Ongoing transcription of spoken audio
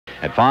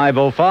At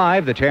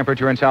 5:05, the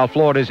temperature in South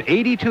Florida is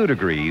 82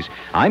 degrees.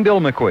 I'm Bill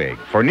McQuigg.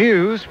 For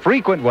news,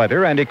 frequent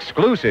weather, and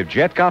exclusive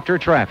jetcopter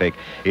traffic,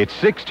 it's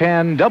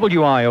 610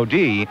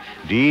 WIOD.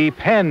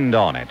 Depend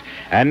on it.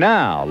 And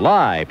now,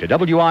 live to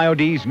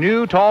WIOD's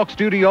new talk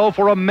studio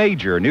for a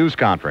major news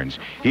conference.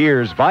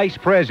 Here's Vice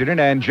President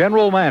and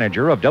General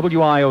Manager of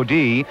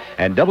WIOD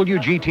and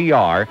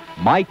WGTR,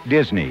 Mike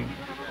Disney.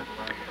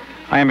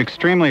 I am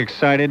extremely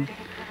excited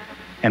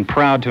and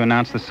proud to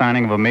announce the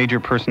signing of a major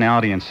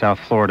personality in South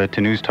Florida to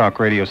News Talk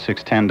Radio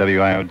 610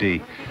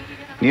 WIOD.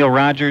 Neil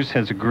Rogers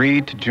has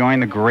agreed to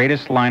join the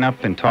greatest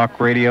lineup in talk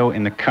radio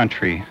in the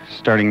country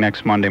starting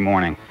next Monday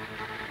morning.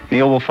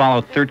 Neil will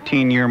follow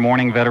 13-year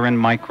morning veteran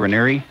Mike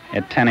Reineri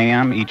at 10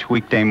 a.m. each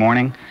weekday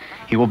morning.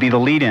 He will be the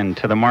lead-in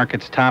to the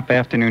market's top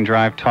afternoon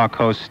drive talk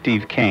host,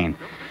 Steve Kane.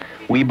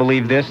 We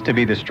believe this to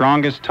be the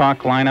strongest talk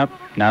lineup,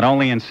 not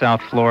only in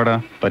South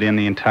Florida, but in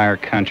the entire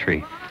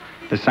country.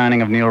 The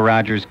signing of Neil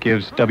Rogers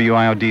gives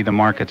WIOD the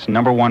market's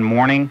 #1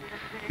 morning,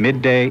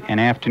 midday, and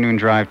afternoon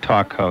drive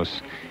talk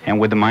hosts. And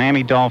with the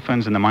Miami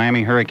Dolphins and the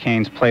Miami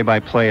Hurricanes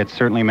play-by-play, it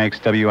certainly makes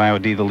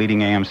WIOD the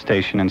leading AM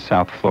station in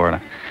South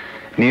Florida.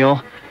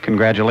 Neil,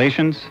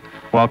 congratulations.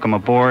 Welcome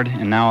aboard.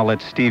 And now I'll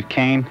let Steve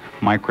Kane,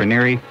 Mike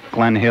Reineri,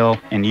 Glen Hill,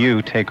 and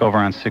you take over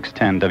on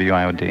 610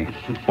 WIOD.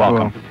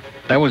 Welcome. Well,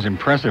 that was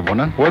impressive,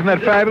 wasn't it? Wasn't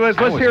that fabulous?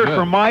 Let's hear it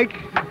from Mike.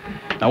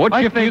 Now, what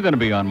shift are you going to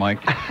be on, Mike?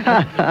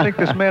 I think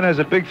this man has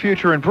a big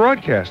future in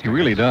broadcasting. He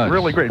really does.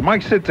 Really great.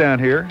 Mike, sit down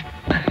here.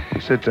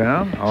 Sit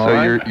down. All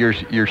right.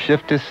 your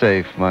shift is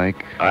safe,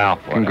 Mike. Wow.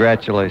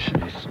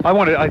 Congratulations.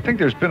 I think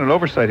there's been an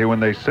oversight here when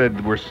they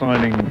said we're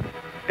signing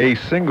a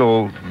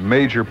single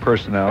major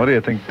personality.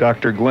 I think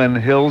Dr. Glen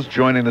Hill's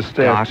joining the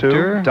staff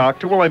too.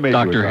 Doctor? Well, I made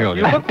Dr. Hill.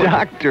 You look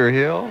like Dr.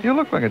 Hill? You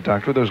look like a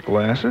doctor with those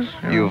glasses.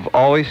 You've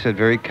always said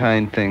very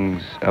kind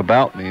things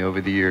about me over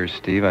the years,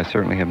 Steve. I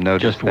certainly have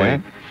noticed Just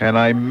wait. that. And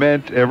I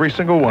meant every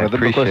single one of them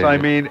because appreciate I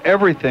it. mean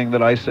everything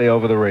that I say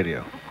over the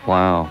radio.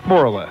 Wow.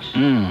 More or less.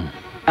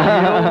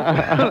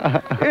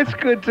 It's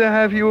good to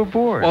have you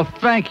aboard. Well,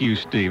 thank you,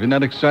 Steve. Isn't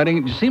that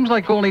exciting? It seems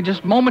like only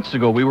just moments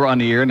ago we were on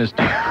the air in this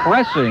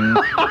depressing,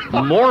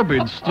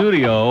 morbid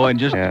studio and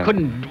just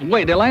couldn't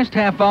wait. The last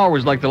half hour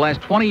was like the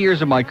last 20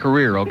 years of my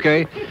career,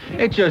 okay?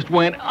 It just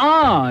went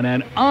on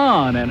and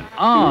on and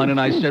on. And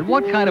I said,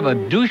 what kind of a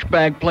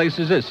douchebag place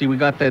is this? See, we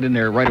got that in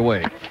there right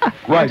away.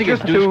 Right, to get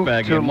just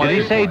douchebag in.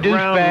 Did he say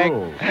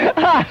douchebag?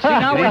 See,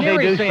 now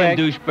Reineri's saying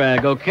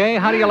douchebag, okay?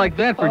 How do you like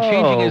that for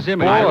changing his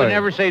image? I would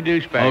never say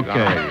douchebag.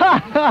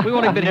 Okay. We've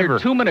only been here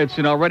 2 minutes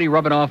and already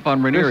rubbing off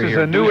on Reineri. This is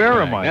a new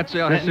era, Mike. That's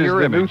this is your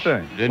the image. new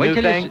thing. The new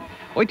thing?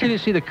 Wait till you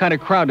see the kind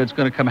of crowd that's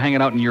going to come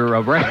hanging out in your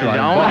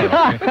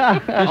restaurant.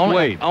 Just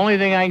wait. Only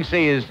thing I can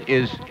say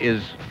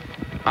is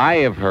I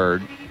have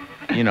heard,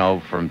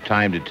 from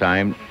time to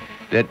time,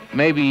 that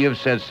maybe you've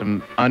said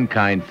some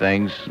unkind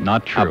things.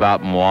 Not true.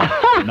 About moi.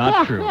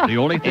 Not true. The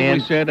only thing we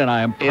said, and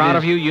I am proud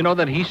of you, you know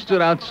that he stood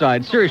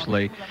outside,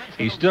 seriously,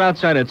 he stood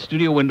outside that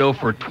studio window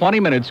for 20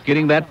 minutes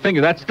getting that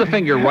finger. That's the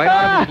finger right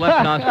out of his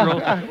left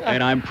nostril,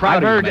 and I'm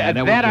proud of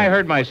you, man. I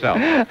heard myself.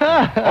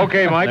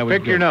 Okay, Mike,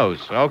 pick your nose.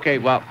 Okay,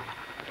 well,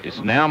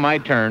 it's now my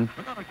turn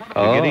to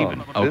get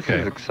even. This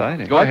is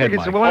exciting. Go ahead,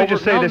 Mike. Well, let me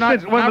just say this.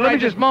 Let me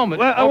just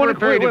moment. Over a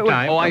period of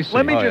time. Oh, I see.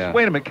 Let me just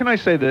wait a minute. Can I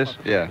say this?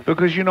 Yeah.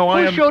 Because I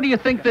am. Whose show do you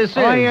think this is?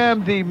 I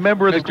am the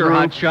member of the Mr. group.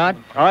 Hotshot?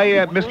 I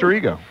am Mr.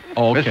 Ego.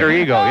 Oh, okay. Mr.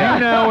 Ego,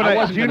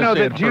 yeah. Do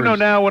you know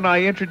now when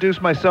I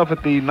introduce myself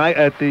at the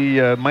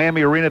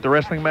Miami Arena at the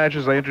wrestling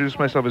matches, I introduce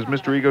myself as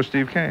Mr. Ego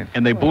Steve Kane.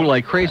 And they boo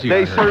like crazy.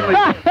 They certainly.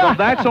 Well,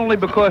 that's only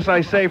because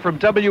I say from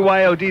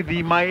WIOD,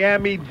 the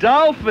Miami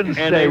Dolphins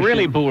station. And they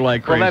really boo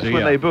like crazy. Well, that's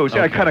when they boo. See,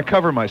 I kind of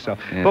cover myself.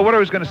 Yeah. But what I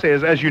was going to say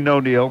is, as you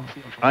know, Neil,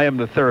 I am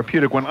the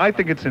therapeutic one. I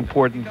think it's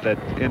important that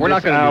we're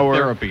not going to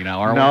do therapy now,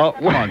 are we? No.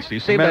 Come on,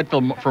 Steve. Save that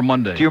for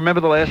Monday. Do you remember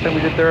the last time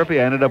we did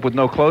therapy? I ended up with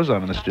no clothes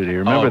on in the studio.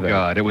 Remember that? Oh,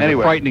 God. It was a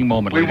frightening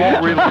moment. We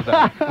won't relive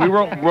that. We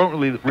won't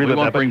really relive that. We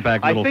won't bring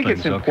back little things. I think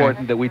it's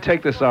important that we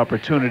take this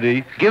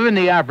opportunity. Given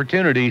the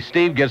opportunity,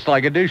 Steve gets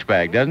like a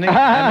douchebag, doesn't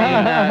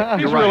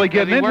he? He's really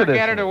getting into this.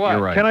 At it or what?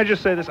 You're right. Can I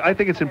just say this? I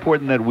think it's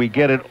important that we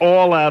get it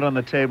all out on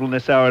the table in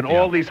this hour and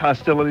all these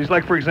hostilities,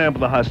 like, for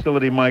example, the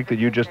hostility, Mike, that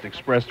you just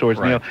expressed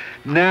towards Neil.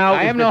 Now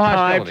is the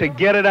time to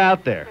get it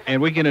out there.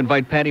 And we can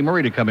invite Patty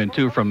Murray to come in,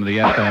 too, from the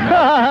FM.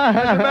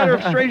 As a matter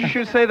of strange, you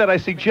should say that. I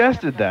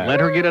suggested that. Let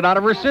her get it out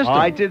of her system.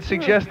 I did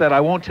suggest that.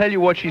 I won't tell you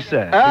what she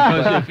said.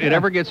 Because if it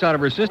ever gets out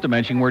of her system,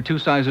 and she can wear 2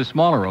 sizes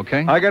smaller,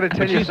 okay? I got to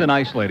tell you. She's a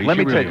nice lady. Let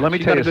me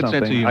tell you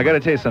something. I got to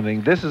tell you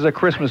something. This is a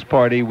Christmas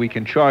party we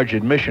can charge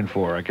admission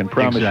for. I can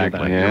promise you that.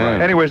 Yeah.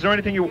 Anyway, is there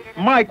anything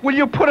Mike, will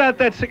you put out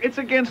that it's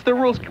against the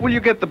rules. Will you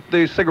get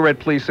the cigarette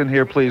police in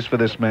here, please, for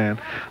this man?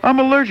 I'm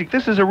allergic.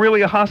 This is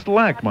really a hostile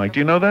act, Mike. Do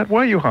you know that?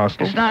 Why are you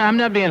hostile? It's not. I'm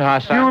not being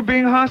hostile. You were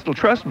being hostile.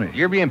 Trust me.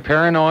 You're being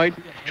paranoid.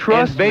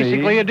 Trust and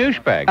basically me. a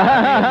douchebag.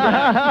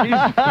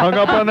 He's hung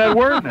up on that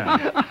word now.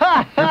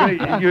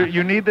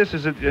 You need this?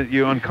 Is it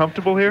you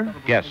uncomfortable here?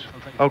 Yes.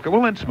 Okay,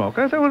 well then smoke.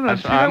 That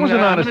was an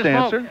honest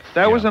answer.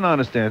 That was an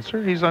honest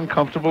answer. He's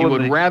uncomfortable. He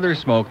would rather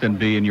smoke than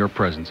be in your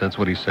presence. That's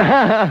what he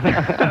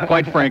said.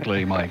 Quite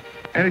frankly, Mike.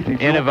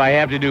 Anything. And if I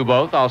have to do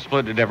both, I'll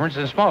split the difference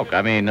and smoke.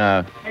 I mean,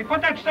 Hey,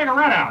 put that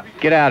cigarette out.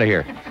 Get out of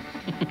here.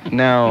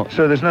 Now,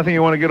 so there's nothing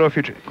you want to get off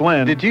your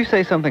Glenn. Did you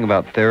say something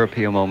about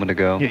therapy a moment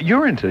ago?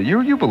 You're into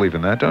you believe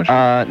in that, don't you?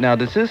 Now,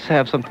 does this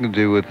have something to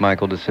do with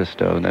Michael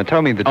DeSisto? Now,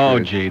 tell me the truth. Oh,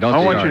 gee, don't.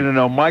 I want you to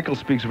know Michael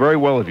speaks very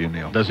well of you,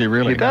 Neil. Does he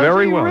really?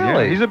 Very well.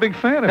 Really? Yeah, he's a big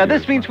fan of Now,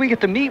 yours, this means we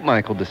get to meet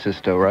Michael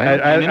DeSisto, right?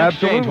 And in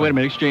exchange, wait a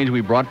minute,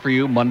 we brought for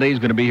you, Monday, he's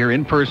going to be here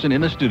in person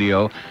in the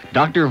studio.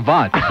 Dr.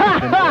 Vought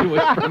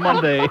for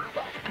Monday.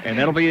 And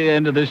that'll be the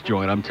end of this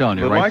joint, I'm telling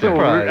you, right Michael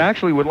there.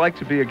 actually would like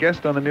to be a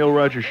guest on the Neil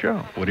Rogers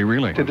Show. Would he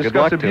really? To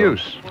discuss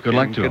abuse. Good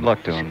luck to him. Good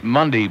luck to him.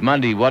 Monday,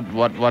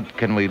 what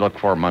can we look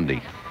for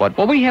Monday? What?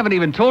 Well, we haven't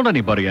even told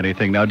anybody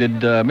anything. Now,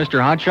 did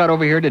Mr. Hotshot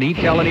over here, did he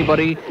tell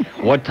anybody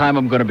what time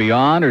I'm going to be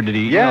on, or did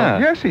he? Yeah.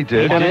 Yes, he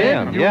did. He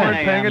did? You weren't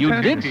paying attention.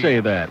 You did say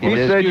that. He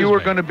said you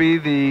were going to be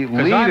the lead-in.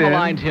 Because I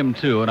maligned him,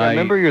 too. And I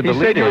remember you're the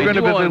lead-in. He said you were going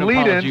to be the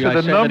lead-in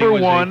to the number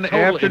one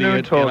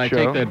afternoon talk show. And I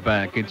take that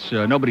back. It's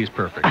nobody's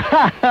perfect.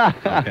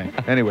 Okay.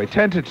 Anyway,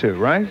 10-2,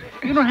 right?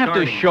 You don't have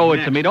to show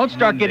it to me. Don't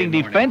start getting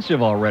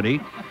defensive already.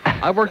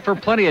 I worked for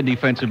plenty of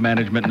defensive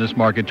management in this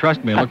market.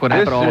 Trust me. Look what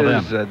happened to all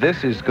of them.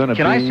 This is going to be...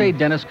 Can I say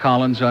Dennis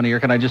Collins on here?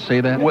 Can I just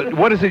say that?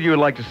 What is it you would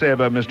like to say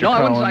about Mr.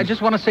 Collins? No, I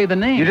just want to say the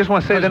name. You just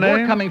want to say the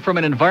name? We're coming from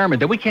an environment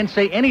that we can't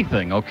say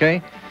anything,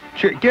 okay?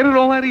 Get it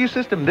all out of your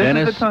system.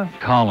 This is the time.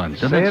 Collins.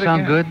 Doesn't that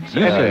sound good?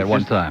 You say it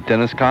one time.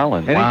 Dennis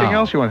Collins. Anything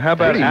else you want? How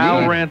about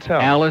Al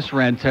Rantel? Alice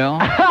Rantel.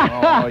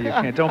 Oh, you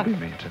can't. Don't be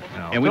mean to him.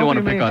 No, and we don't want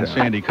to pick on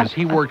Sandy because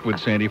he worked with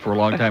Sandy for a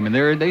long time, and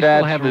they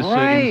still have this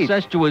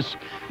incestuous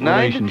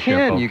 9 to 10.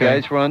 relationship. Okay? You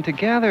guys were on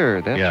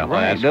together. That's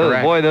right. That's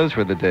correct. Boy, those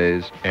were the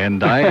days.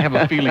 And I have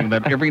a feeling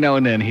that every now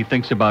and then he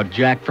thinks about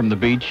Jack from the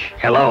beach.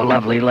 Hello,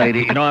 lovely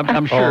lady. You know,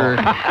 I'm sure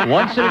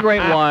once in a great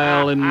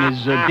while, in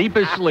his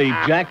deepest sleep,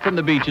 Jack from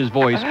the beach's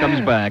voice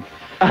comes back.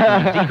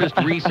 The deepest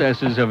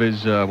recesses of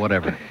his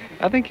whatever.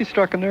 I think you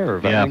struck a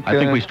nerve. Yeah, I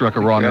think we struck a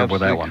raw nerve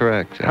with that one.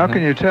 Correct. How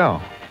can you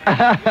tell?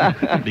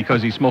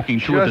 Because he's smoking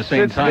two at the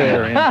same time.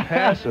 There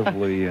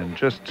impassively and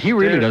just. He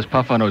really does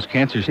puff on those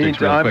cancer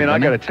sticks. I mean, I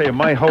got to tell you,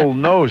 my whole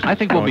nose. I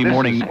think we'll be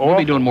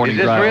doing morning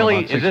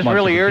drive. Is this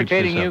really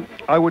irritating you?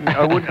 I wouldn't.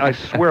 I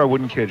swear I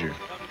wouldn't kid you.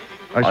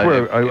 I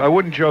swear, I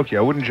wouldn't joke you.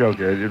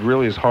 It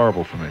really is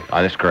horrible for me. Oh,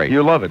 that's great.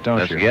 You love it,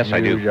 don't you? Yes, I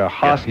do. You're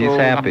hostile. He's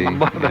happy.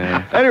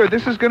 Yeah. Anyway,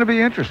 this is going to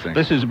be interesting.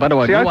 This is, by the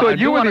way, I thought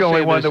you were the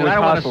only one that was hostile. I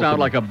don't want to sound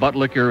like a butt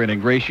licker and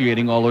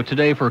ingratiating, although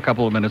today for a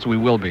couple of minutes we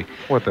will be.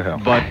 What the hell?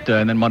 But,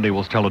 and then Monday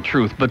we'll tell the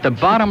truth. But the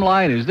bottom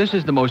line is this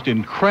is the most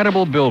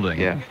incredible building.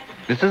 Yeah.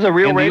 This is a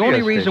real radio And the only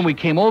station. reason we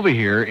came over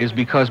here is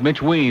because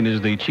Mitch Ween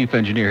is the chief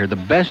engineer here, the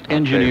best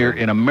engineer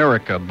in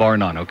America, bar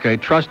none, okay?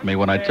 Trust me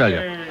when I tell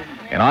you.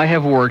 And I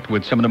have worked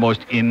with some of the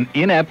most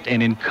inept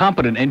and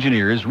incompetent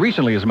engineers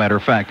recently, as a matter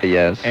of fact.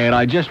 Yes. And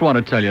I just want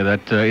to tell you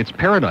that it's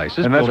paradise.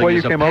 This and that's building why you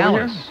is came a over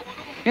palace. here?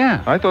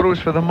 Yeah. I thought it was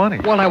for the money.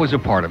 Well, I was a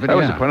part of it, That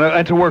was a part.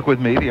 And to work with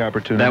me, the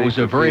opportunity. That was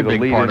a very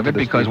big part of it,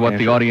 because what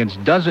the audience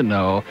doesn't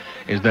know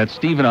is that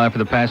Steve and I, for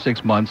the past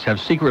 6 months, have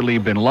secretly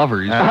been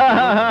lovers.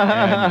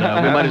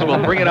 And we might as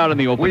well bring it out in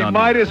the open. We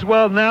might as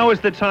well. Now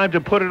is the time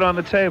to put it on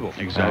the table.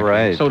 Exactly. All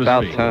right. So to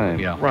about speak. time.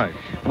 Yeah. Right.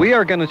 We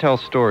are going to tell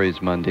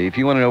stories Monday. If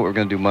you want to know what we're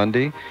going to do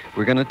Monday,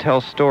 we're going to tell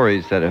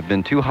stories that have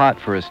been too hot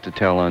for us to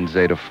tell on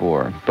Zeta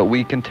 4. But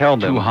we can tell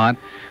them. Too hot?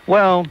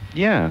 Well,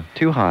 yeah,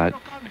 too hot.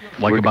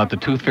 Like about the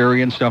Tooth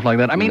Fairy and stuff like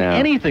that? I mean,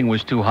 anything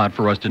was too hot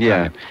for us to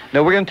tell you.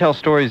 No, we're going to tell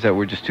stories that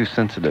were just too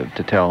sensitive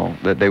to tell,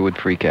 that they would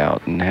freak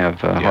out and have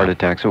heart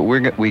attacks. So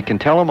we can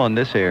tell them on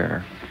this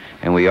air.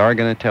 And we are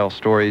going to tell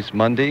stories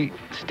Monday.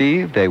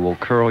 Steve, they will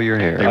curl your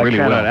hair. They really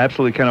will.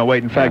 Absolutely cannot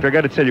wait. In fact, I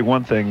got to tell you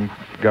one thing,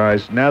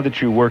 guys. Now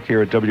that you work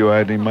here at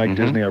WIOD, Mike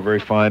Disney, our very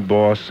fine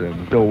boss,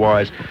 and Bill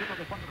Wise,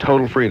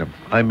 total freedom.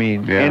 I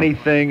mean,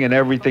 anything and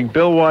everything.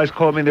 Bill Wise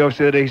called me the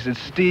other day. He said,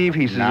 Steve,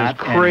 he says, as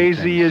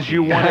crazy as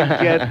you want to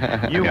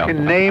get, you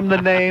can name the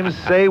names,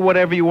 say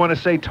whatever you want to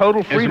say.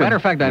 Total freedom. As a matter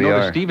of fact, I know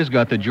that Steve has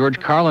got the George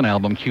Carlin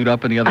album queued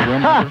up in the other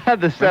room.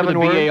 The 7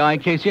 words. The BAI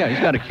case? Yeah, he's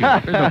got it queued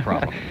up. There's no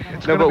problem.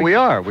 No, but we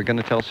are. We're going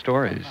to tell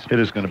stories. It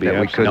is going to be that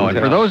we couldn't tell.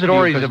 tell. For those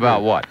stories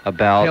about what?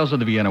 About Tales of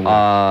the Vienna War.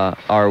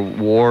 Our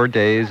war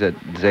days at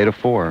Zeta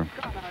 4.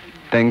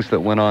 Things that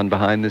went on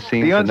behind the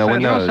scenes that no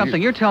one knows. You know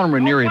something? You're telling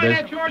Reineri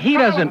this.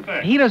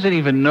 He doesn't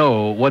even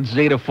know what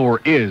Zeta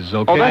 4 is,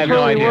 okay? Oh, that's no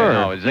really idea. word.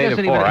 No, Zeta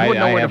 4, he wouldn't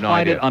know where to no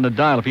find idea. it on the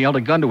dial if he held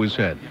a gun to his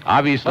head.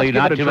 Obviously,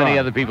 not too many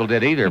other people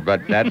did either,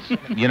 but that's,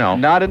 you know.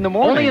 Not in the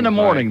morning. Only in the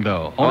morning,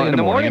 though. Only in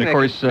the morning. And, of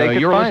course,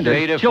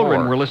 your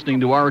children were listening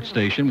to our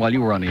station while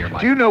you were on the air,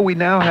 Mike. Do you know we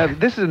now have,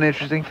 this is an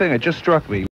interesting thing. It just struck me.